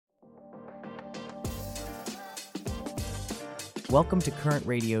Welcome to Current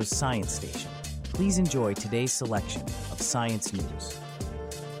Radio's Science Station. Please enjoy today's selection of science news.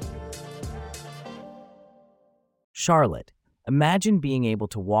 Charlotte, imagine being able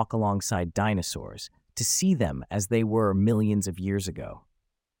to walk alongside dinosaurs, to see them as they were millions of years ago.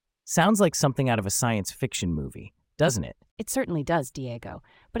 Sounds like something out of a science fiction movie, doesn't it? It certainly does, Diego,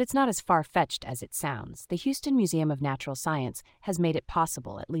 but it's not as far-fetched as it sounds. The Houston Museum of Natural Science has made it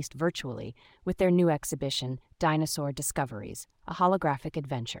possible, at least virtually, with their new exhibition, Dinosaur Discoveries, a holographic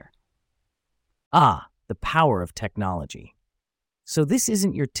adventure. Ah, the power of technology. So this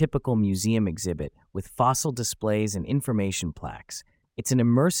isn't your typical museum exhibit with fossil displays and information plaques. It's an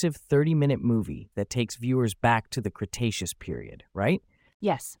immersive 30-minute movie that takes viewers back to the Cretaceous period, right?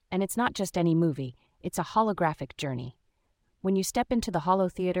 Yes, and it's not just any movie, it's a holographic journey. When you step into the holo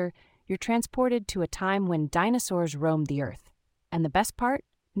theater, you're transported to a time when dinosaurs roamed the Earth. And the best part?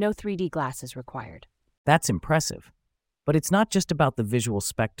 No 3D glasses required. That's impressive. But it's not just about the visual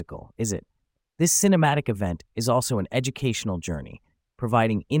spectacle, is it? This cinematic event is also an educational journey,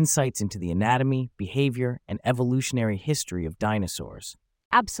 providing insights into the anatomy, behavior, and evolutionary history of dinosaurs.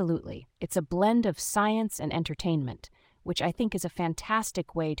 Absolutely. It's a blend of science and entertainment, which I think is a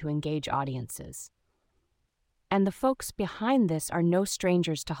fantastic way to engage audiences. And the folks behind this are no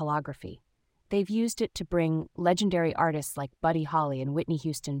strangers to holography. They've used it to bring legendary artists like Buddy Holly and Whitney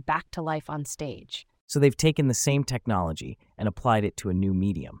Houston back to life on stage. So they've taken the same technology and applied it to a new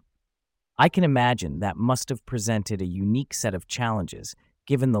medium. I can imagine that must have presented a unique set of challenges,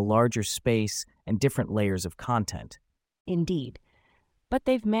 given the larger space and different layers of content. Indeed. But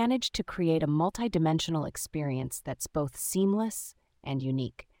they've managed to create a multidimensional experience that's both seamless and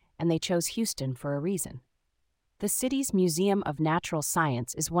unique, and they chose Houston for a reason. The city's Museum of Natural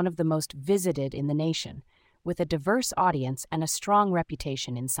Science is one of the most visited in the nation, with a diverse audience and a strong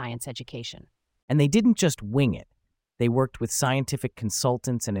reputation in science education. And they didn't just wing it. They worked with scientific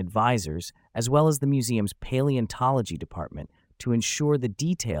consultants and advisors, as well as the museum's paleontology department, to ensure the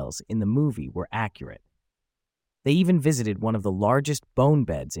details in the movie were accurate. They even visited one of the largest bone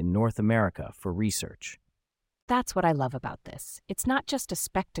beds in North America for research. That's what I love about this. It's not just a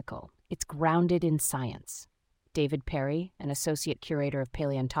spectacle, it's grounded in science. David Perry, an associate curator of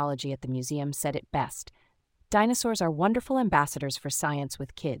paleontology at the museum, said it best. Dinosaurs are wonderful ambassadors for science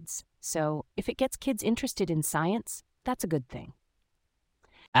with kids. So, if it gets kids interested in science, that's a good thing.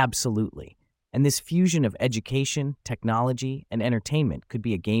 Absolutely. And this fusion of education, technology, and entertainment could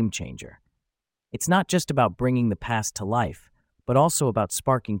be a game changer. It's not just about bringing the past to life, but also about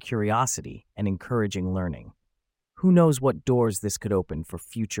sparking curiosity and encouraging learning. Who knows what doors this could open for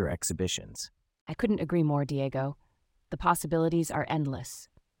future exhibitions? I couldn't agree more, Diego. The possibilities are endless.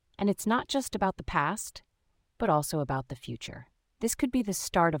 And it's not just about the past, but also about the future. This could be the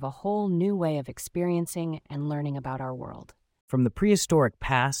start of a whole new way of experiencing and learning about our world. From the prehistoric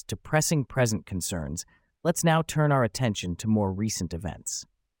past to pressing present concerns, let's now turn our attention to more recent events.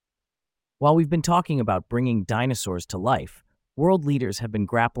 While we've been talking about bringing dinosaurs to life, world leaders have been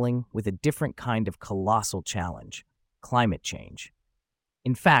grappling with a different kind of colossal challenge: climate change.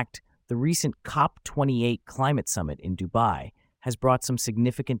 In fact, the recent COP28 climate summit in Dubai has brought some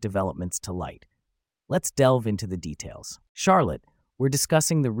significant developments to light. Let's delve into the details. Charlotte, we're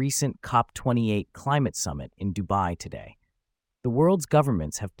discussing the recent COP28 climate summit in Dubai today. The world's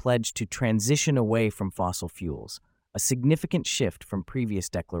governments have pledged to transition away from fossil fuels, a significant shift from previous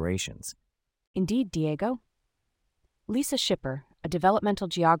declarations. Indeed, Diego. Lisa Schipper, a developmental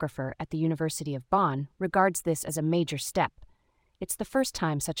geographer at the University of Bonn, regards this as a major step. It's the first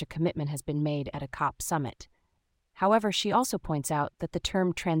time such a commitment has been made at a COP summit. However, she also points out that the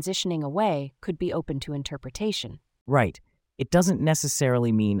term transitioning away could be open to interpretation. Right. It doesn't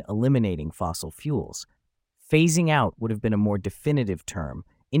necessarily mean eliminating fossil fuels. Phasing out would have been a more definitive term,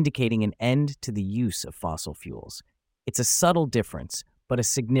 indicating an end to the use of fossil fuels. It's a subtle difference, but a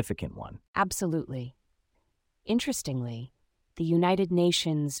significant one. Absolutely. Interestingly, the United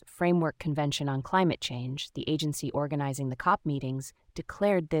Nations Framework Convention on Climate Change, the agency organizing the COP meetings,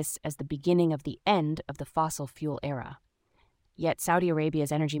 declared this as the beginning of the end of the fossil fuel era. Yet Saudi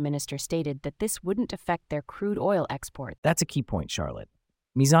Arabia's energy minister stated that this wouldn't affect their crude oil export. That's a key point, Charlotte.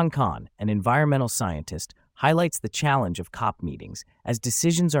 Mizan Khan, an environmental scientist, highlights the challenge of COP meetings as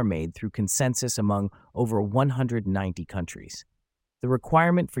decisions are made through consensus among over 190 countries. The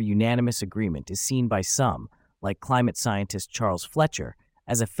requirement for unanimous agreement is seen by some, like climate scientist Charles Fletcher,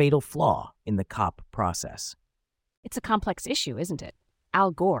 as a fatal flaw in the COP process. It's a complex issue, isn't it? Al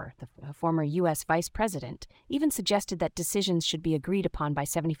Gore, the former U.S. vice president, even suggested that decisions should be agreed upon by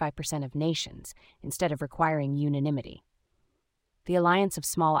 75% of nations, instead of requiring unanimity. The Alliance of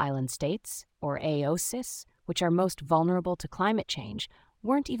Small Island States, or AOSIS, which are most vulnerable to climate change,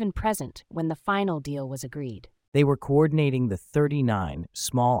 weren't even present when the final deal was agreed. They were coordinating the 39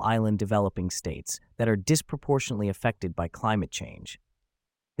 small island developing states that are disproportionately affected by climate change.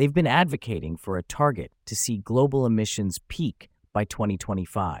 They've been advocating for a target to see global emissions peak by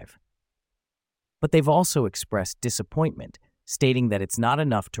 2025. But they've also expressed disappointment, stating that it's not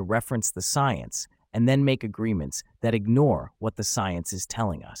enough to reference the science and then make agreements that ignore what the science is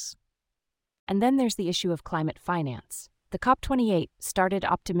telling us. And then there's the issue of climate finance. The COP28 started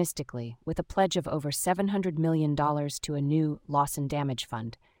optimistically with a pledge of over $700 million to a new loss and damage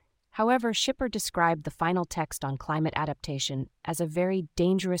fund. However, Schipper described the final text on climate adaptation as a very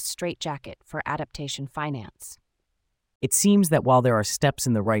dangerous straitjacket for adaptation finance. It seems that while there are steps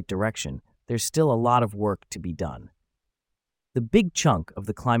in the right direction, there's still a lot of work to be done. The big chunk of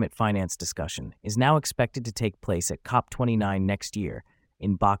the climate finance discussion is now expected to take place at COP29 next year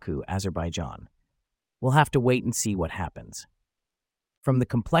in Baku, Azerbaijan. We'll have to wait and see what happens. From the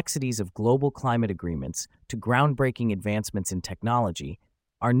complexities of global climate agreements to groundbreaking advancements in technology,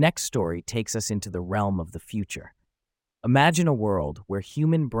 our next story takes us into the realm of the future. Imagine a world where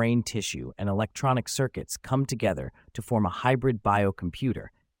human brain tissue and electronic circuits come together to form a hybrid biocomputer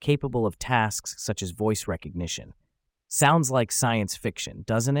capable of tasks such as voice recognition. Sounds like science fiction,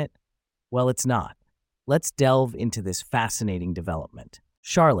 doesn't it? Well, it's not. Let's delve into this fascinating development.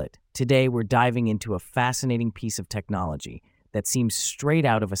 Charlotte, today we're diving into a fascinating piece of technology that seems straight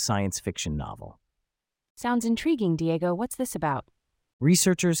out of a science fiction novel. Sounds intriguing, Diego. What's this about?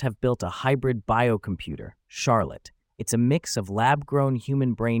 Researchers have built a hybrid biocomputer, Charlotte. It's a mix of lab-grown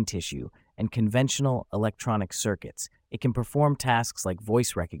human brain tissue and conventional electronic circuits. It can perform tasks like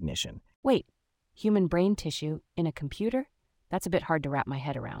voice recognition. Wait, human brain tissue in a computer? That's a bit hard to wrap my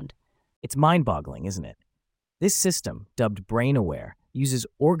head around. It's mind-boggling, isn't it? This system, dubbed BrainAware, uses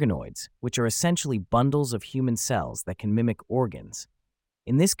organoids, which are essentially bundles of human cells that can mimic organs.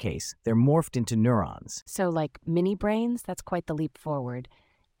 In this case, they're morphed into neurons. So, like mini brains? That's quite the leap forward.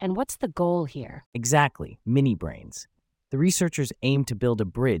 And what's the goal here? Exactly, mini brains. The researchers aim to build a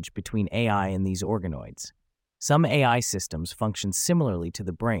bridge between AI and these organoids. Some AI systems function similarly to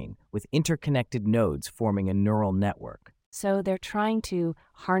the brain, with interconnected nodes forming a neural network. So they're trying to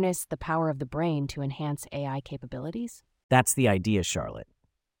harness the power of the brain to enhance AI capabilities? That's the idea, Charlotte.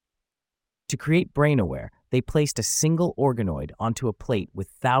 To create BrainAware, they placed a single organoid onto a plate with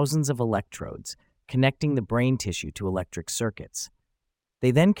thousands of electrodes, connecting the brain tissue to electric circuits.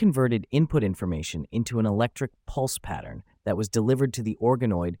 They then converted input information into an electric pulse pattern that was delivered to the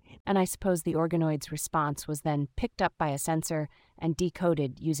organoid. And I suppose the organoid's response was then picked up by a sensor and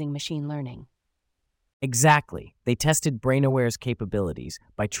decoded using machine learning. Exactly. They tested BrainAware's capabilities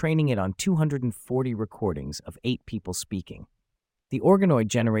by training it on 240 recordings of 8 people speaking. The organoid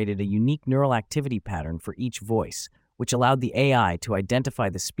generated a unique neural activity pattern for each voice, which allowed the AI to identify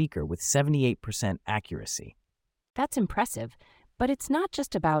the speaker with 78% accuracy. That's impressive, but it's not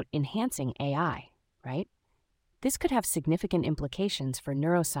just about enhancing AI, right? This could have significant implications for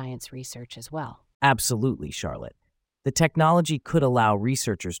neuroscience research as well. Absolutely, Charlotte. The technology could allow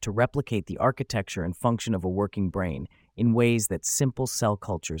researchers to replicate the architecture and function of a working brain in ways that simple cell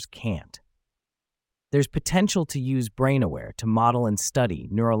cultures can't. There's potential to use BrainAware to model and study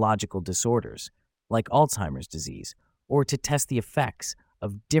neurological disorders, like Alzheimer's disease, or to test the effects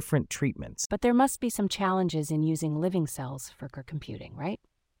of different treatments. But there must be some challenges in using living cells for computing, right?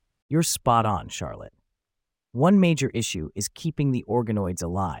 You're spot on, Charlotte. One major issue is keeping the organoids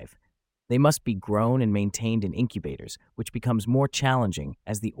alive. They must be grown and maintained in incubators, which becomes more challenging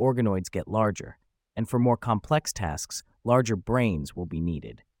as the organoids get larger. And for more complex tasks, larger brains will be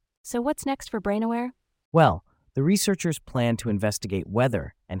needed. So what's next for BrainAware? Well, the researchers plan to investigate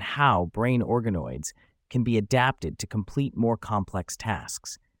whether and how brain organoids can be adapted to complete more complex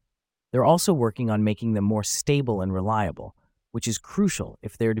tasks. They're also working on making them more stable and reliable, which is crucial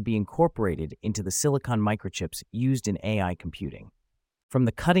if they're to be incorporated into the silicon microchips used in AI computing. From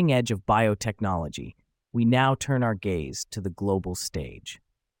the cutting edge of biotechnology, we now turn our gaze to the global stage.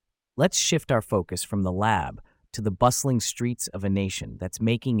 Let's shift our focus from the lab to the bustling streets of a nation that's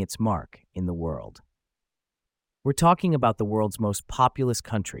making its mark in the world. We're talking about the world's most populous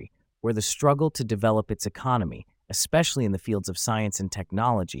country, where the struggle to develop its economy, especially in the fields of science and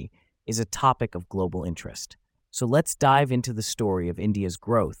technology, is a topic of global interest. So let's dive into the story of India's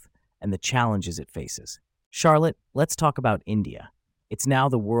growth and the challenges it faces. Charlotte, let's talk about India. It's now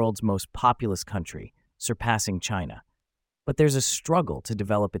the world's most populous country, surpassing China. But there's a struggle to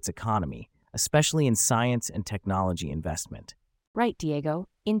develop its economy, especially in science and technology investment. Right, Diego.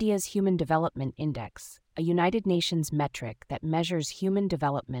 India's Human Development Index, a United Nations metric that measures human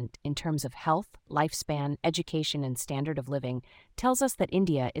development in terms of health, lifespan, education, and standard of living, tells us that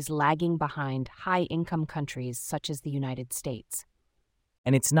India is lagging behind high-income countries such as the United States.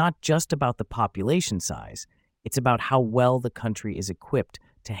 And it's not just about the population size, it's about how well the country is equipped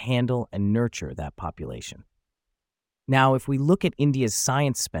to handle and nurture that population. Now, if we look at India's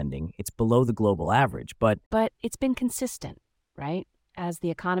science spending, it's below the global average, but But it's been consistent, right? As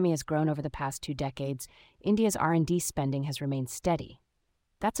the economy has grown over the past 2 decades, India's R&D spending has remained steady.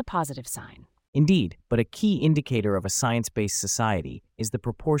 That's a positive sign. indeed, but a key indicator of a science-based society is the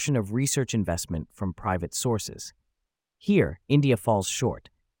proportion of research investment from private sources. Here, India falls short.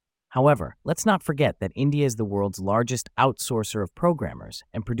 However, let's not forget that India is the world's largest outsourcer of programmers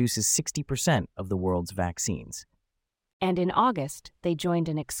and produces 60% of the world's vaccines. And in August, they joined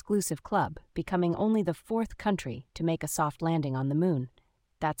an exclusive club, becoming only the 4th country to make a soft landing on the moon.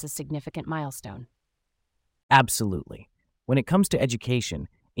 That's a significant milestone. Absolutely. When it comes to education,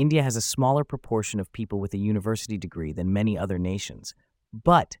 India has a smaller proportion of people with a university degree than many other nations.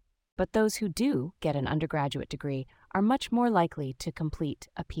 But But those who do get an undergraduate degree are much more likely to complete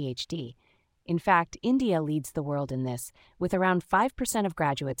a PhD. In fact, India leads the world in this, with around 5% of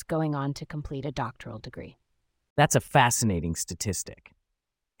graduates going on to complete a doctoral degree. that's a fascinating statistic.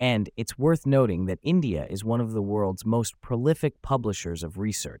 And it's worth noting that India is one of the world's most prolific publishers of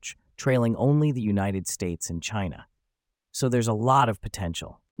research, trailing only the United States and China. So there's a lot of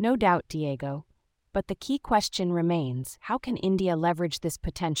potential. No doubt, Diego. But the key question remains, how can India leverage this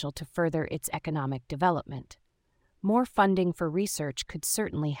potential to further its economic development? More funding for research could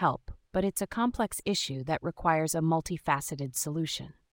certainly help, but it's a complex issue that requires a multifaceted solution.